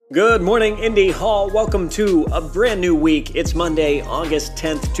Good morning, Indy Hall. Welcome to a brand new week. It's Monday, August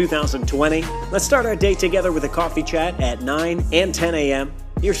 10th, 2020. Let's start our day together with a coffee chat at 9 and 10 a.m.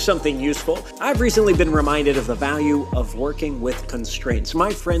 Here's something useful. I've recently been reminded of the value of working with constraints.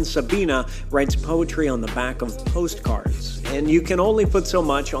 My friend Sabina writes poetry on the back of postcards, and you can only put so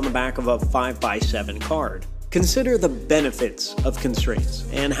much on the back of a 5x7 card. Consider the benefits of constraints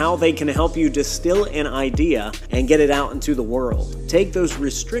and how they can help you distill an idea and get it out into the world. Take those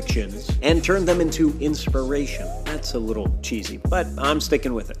restrictions and turn them into inspiration. That's a little cheesy, but I'm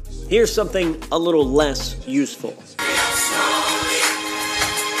sticking with it. Here's something a little less useful.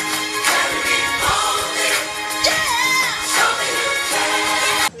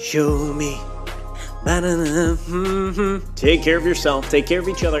 Show me. Take care of yourself, take care of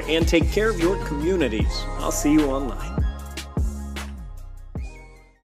each other, and take care of your communities. I'll see you online.